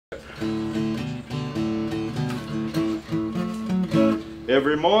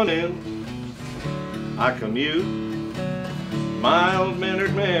Every morning I commute,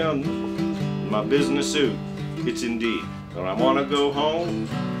 mild-mannered man, in my business suit. It's indeed when I want to go home,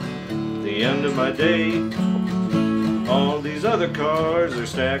 the end of my day. All these other cars are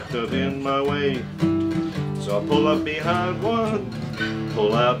stacked up in my way. So I pull up behind one,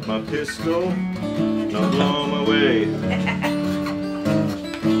 pull out my pistol, and I blow 'em away.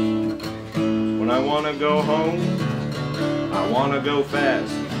 When I want to go home, I want to go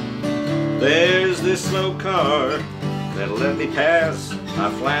fast. There's this slow car that'll let me pass. I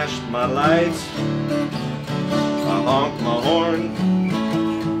flashed my lights, I honked my horn,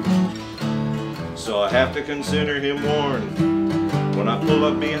 so I have to consider him warned. When I pull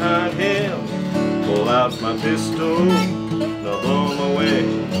up behind him, pull out my pistol, and I'll blow him away.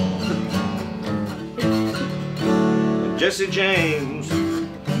 Jesse James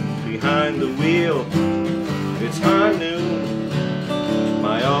behind the wheel, it's high noon,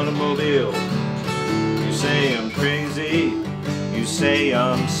 my automobile. You say I'm crazy, you say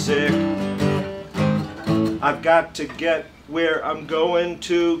I'm sick. I've got to get where I'm going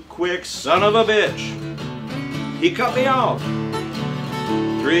to quick. Son of a bitch, he cut me off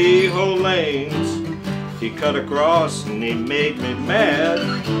 3 whole lanes. He cut across and he made me mad,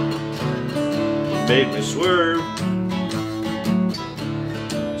 made me swerve.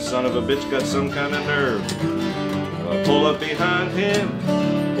 Son of a bitch got some kind of nerve. I pull up behind him,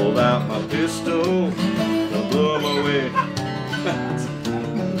 pulled out my pistol, and I blew him away.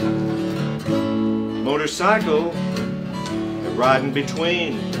 Motorcycle, they're riding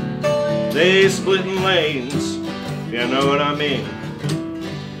between, they splitting lanes, you know what I mean.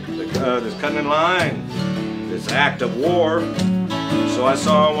 There's cutting in line, this act of war. So I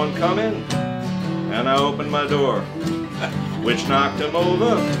saw one coming, and I opened my door, which knocked him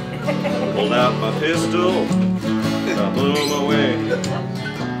over, pulled out my pistol, and I blew him away.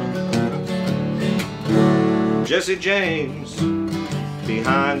 Jesse James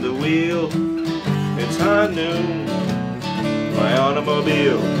behind the wheel, it's high noon, my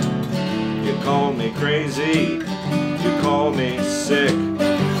automobile. You call me crazy, you call me sick.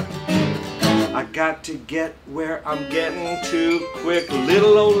 I got to get where I'm getting to quick.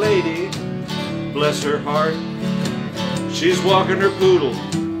 Little old lady, bless her heart, she's walking her poodle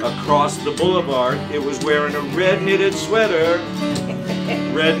across the boulevard. It was wearing a red knitted sweater,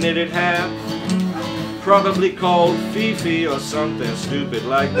 red knitted hat, probably called Fifi or something stupid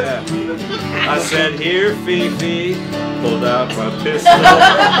like that. I said, "Here, Fifi," pulled out my pistol.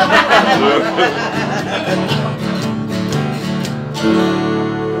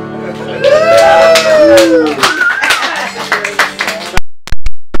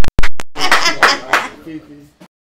 Fifi.